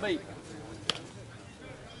 Full, gotta be.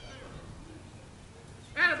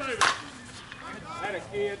 That a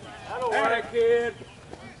kid. I don't want a kid.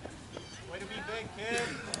 Way to be big, kid.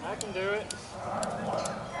 I can do it.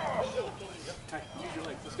 Hey, use your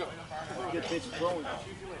legs. Let's go. Good pitch is throwing.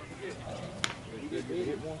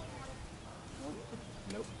 Hit one.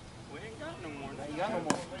 Nope. We ain't got no more. Ain't got no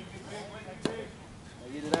more.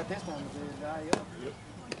 They get it out this time. Yep.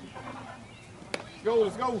 Let's go,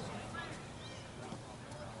 let's go.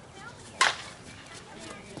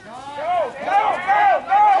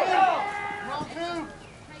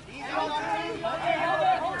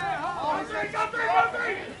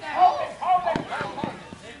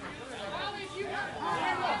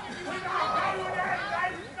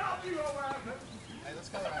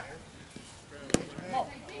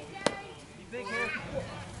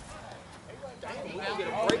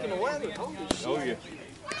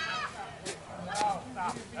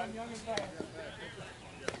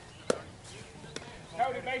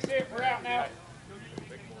 Cody, base hit. We're out now.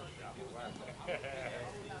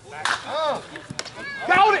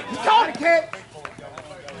 Caught it! Caught it, kid!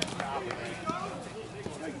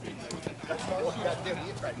 That's what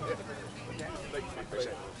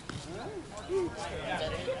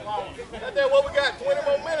we got, 20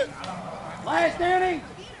 more minutes. Last inning.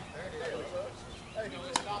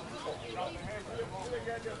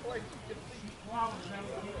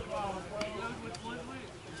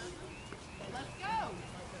 Let's go.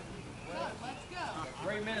 Let's go.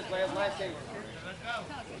 3 minutes left, last inning. Let's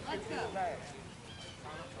go.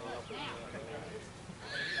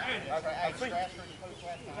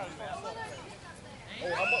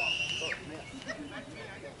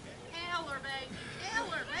 Eller, baby.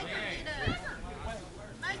 Eller, make her get up.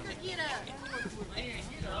 Make her get up.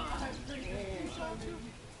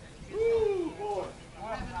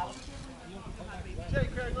 Jay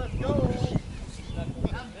Craig, let's go.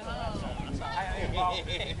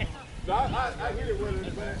 I hit it where the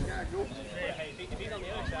last guy goes. Hey, if he's on the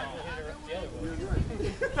other side, he'll hit her the other way.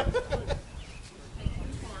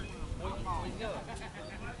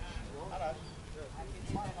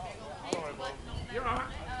 You're all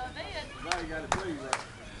right. Now you got to play you right.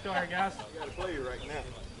 Go ahead, guys. You got to play you right now.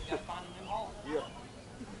 Yeah.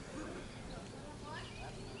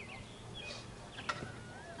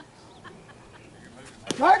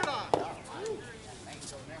 Right.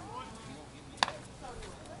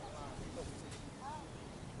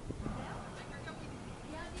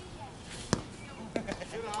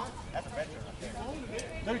 That's a veteran right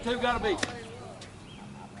there. 32 gotta be.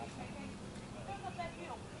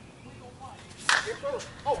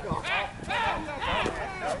 Oh, God.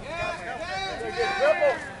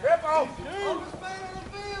 Ripple!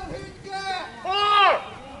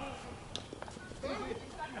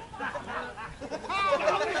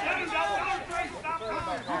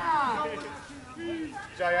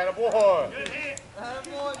 Jay, had a boy. Good hit. I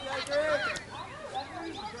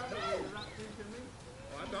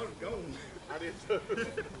thought it was gone. I did too.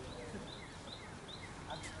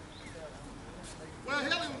 Well,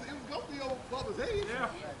 hell, it was going to be old Bubba's head. Yeah.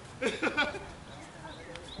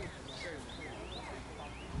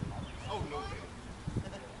 Oh, no.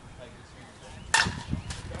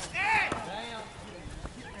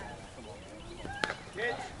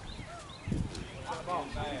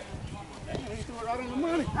 He threw it right on the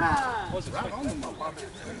money. Was it Right on the money.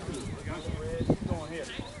 going here?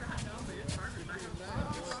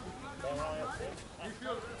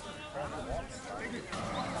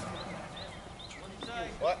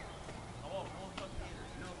 What?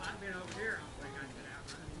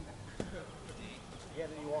 Yeah,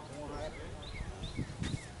 then you walk in one eye.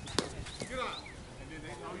 Get on.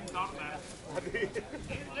 Oh, you thought about it. I did.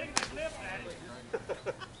 He's taking a flip at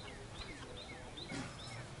it.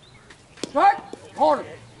 Strike. Corner.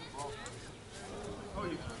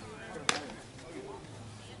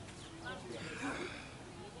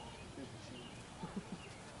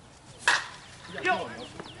 Yo!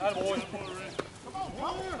 Atta boy.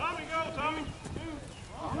 Tommy, go, Tommy.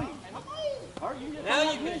 Now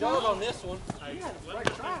you can dart on this one.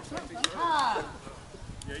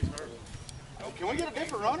 Oh, can we get a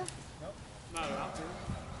different runner? No, I'm through.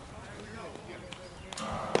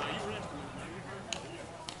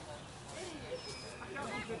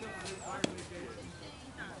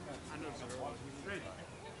 I know, sir. Ready.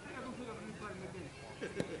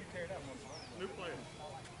 New player.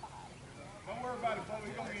 Don't worry about it, before we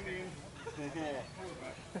go in.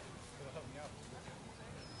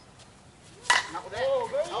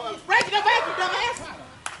 Break it up, back, you dumbass.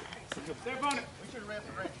 Step on it. We should have ran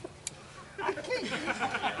for Randy.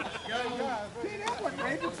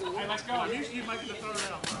 Hey, let's go. You make the third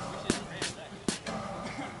out.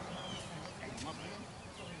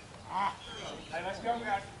 Hey, let's go,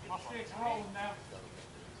 guys. My stick's rolling now.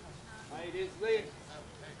 Hey, this lead.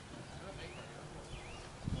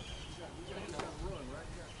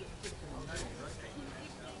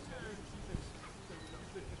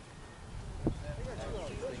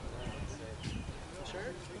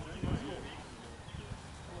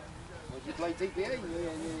 You play TPA? Yeah.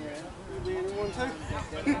 You be in one too?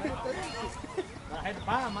 I had to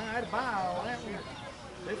buy mine. I had to buy all that one.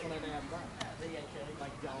 This one I didn't have to buy.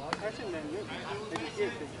 That's in there. They just give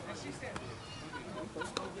it to you.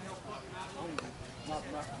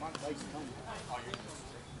 My base is home.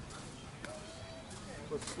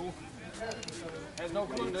 What's the score? Has no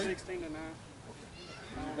clue, dude. 16 to 9.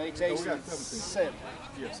 They So chase we got 7.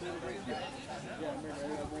 Yeah, 7. Yeah. Yeah, I remember they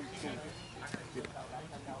had 1 2.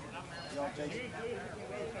 Y'all chasing.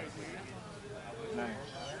 9.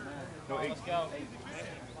 No, 8. Let's go.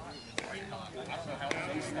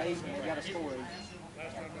 Chasing 8, and they got a score 8.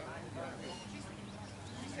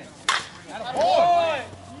 Boy!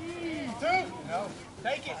 2. No.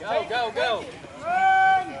 Take it. Go, go, go.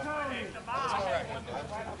 Run, Tony.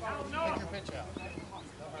 Take your pitch out.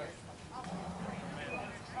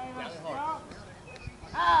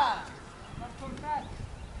 Ah!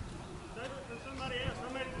 Somebody else,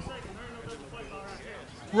 I made it a second. There ain't no double play ball right here.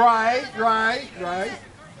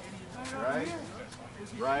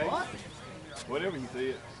 Right. Whatever you see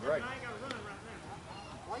it. Right.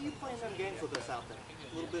 Why are you playing them games with us out there?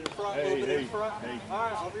 A little bit in front, a little bit in front. All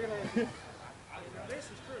right, over your head. This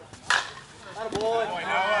is true. Attaboy.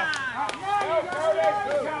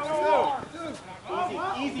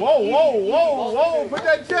 Easy. Whoa. Put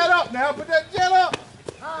that jet up now. Put that jet up.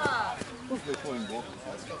 What's this one, boy?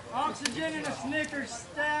 Oxygen and a Snickers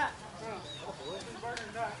stat.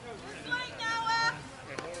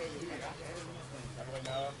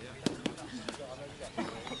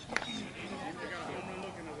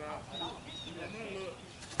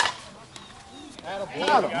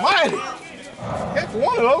 Almighty. That's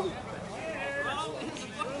one of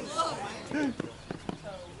them.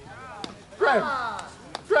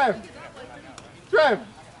 Travis.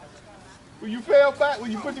 When you fell back,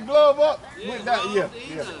 when you put your glove up, went down. Yeah.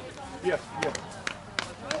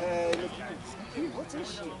 Hey, look, hey, what's this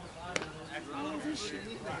shit? What is this shit?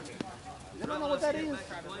 You don't know what that is?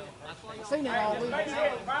 I've seen that all week.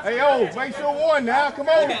 Hey, make sure one now. Come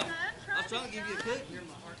on. I was trying to give you a kick.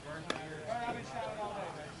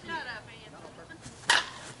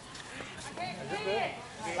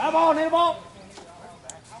 Come on, hit the ball.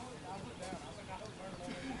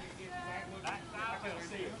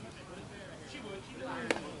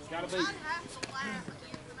 Gotta be.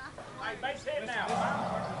 Hey, base hit now.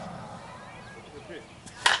 Good pitch.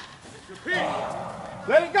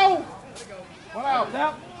 Let it go. One out.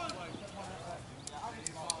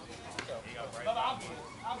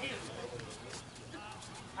 I'll get it.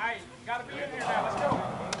 Hey, gotta be in here now. Let's go.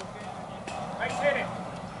 Base hit it.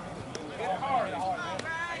 Hit it hard.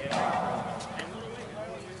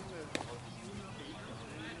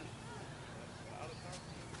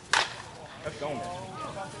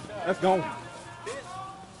 That's gone.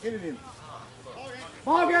 Hit it in.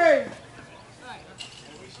 Ball game.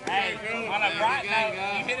 Hey, on a bright note,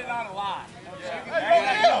 you hit it on a line.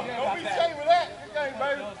 Hey, don't be ashamed of that. Good game,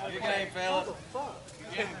 baby. Good game, fellas.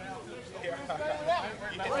 Hey,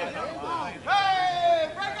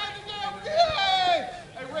 break out the game.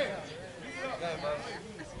 Hey, Rick.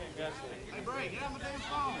 Hey, Bray, get out my damn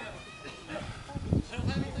phone. I don't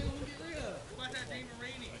have anything to get rid of. What about that Dean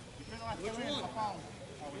Marini? Which one?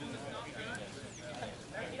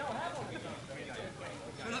 You don't have one.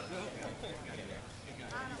 Shut up, Bill.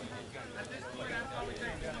 At this point, I'm probably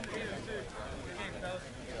taking some kids too.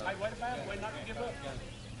 Hey, wait about it. Wait not to give up.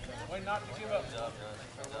 Wait not to give up.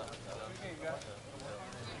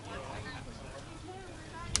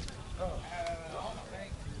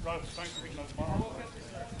 Rose, thanks for getting those balls.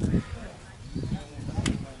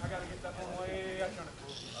 I gotta get that one way. I'm trying to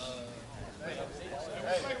pull. Hey,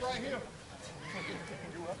 right here.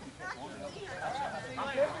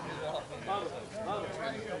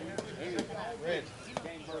 Red.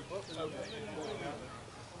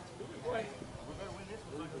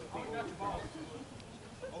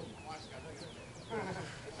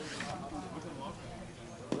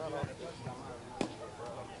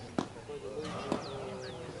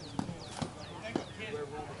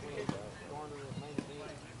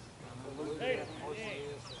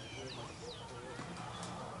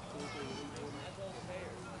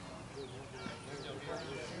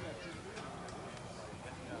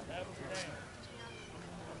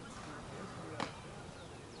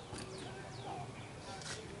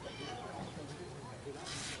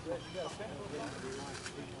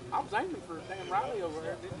 I was aiming for damn Riley over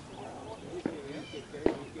there, didn't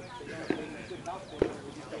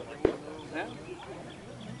yeah?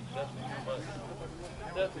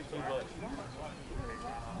 Definitely too much.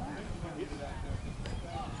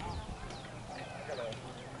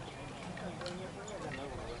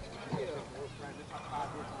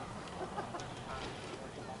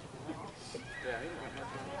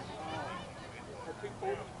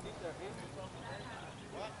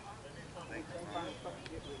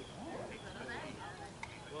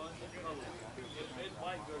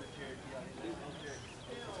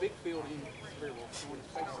 Big field in Maryville. When it's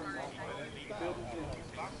facing the building,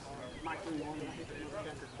 Mike Lee wanted to hit the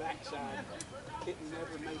motherfucker's backside. Didn't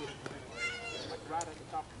never made it. Like right at the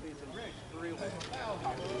top of the fence and real top of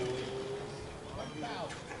the fence.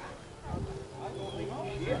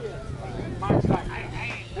 Mike's like,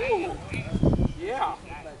 hey. Yeah.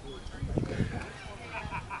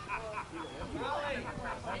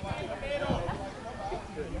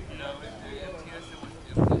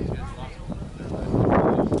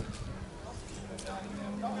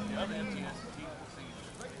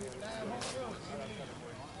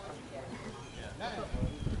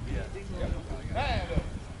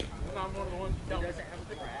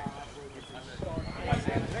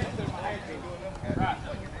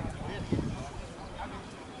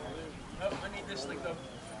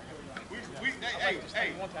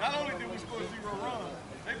 Hey, not only did we score 0 runs,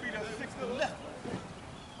 they beat us 6-0.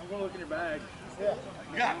 I'm gonna look in your bag.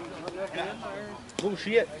 Got it.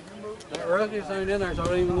 Bullshit. That rugged's ain't in there, so I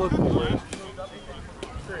don't even look for it. Is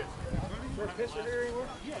there a pitcher here anywhere?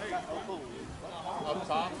 Up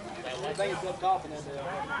top. I think it's up top in that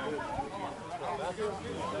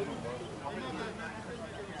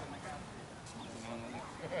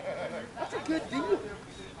That's a good deal.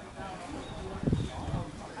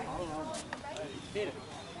 Hit it.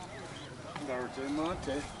 $2 a month,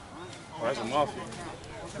 Oh, that's a muffin.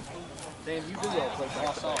 Damn, you do all play.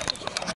 I saw it.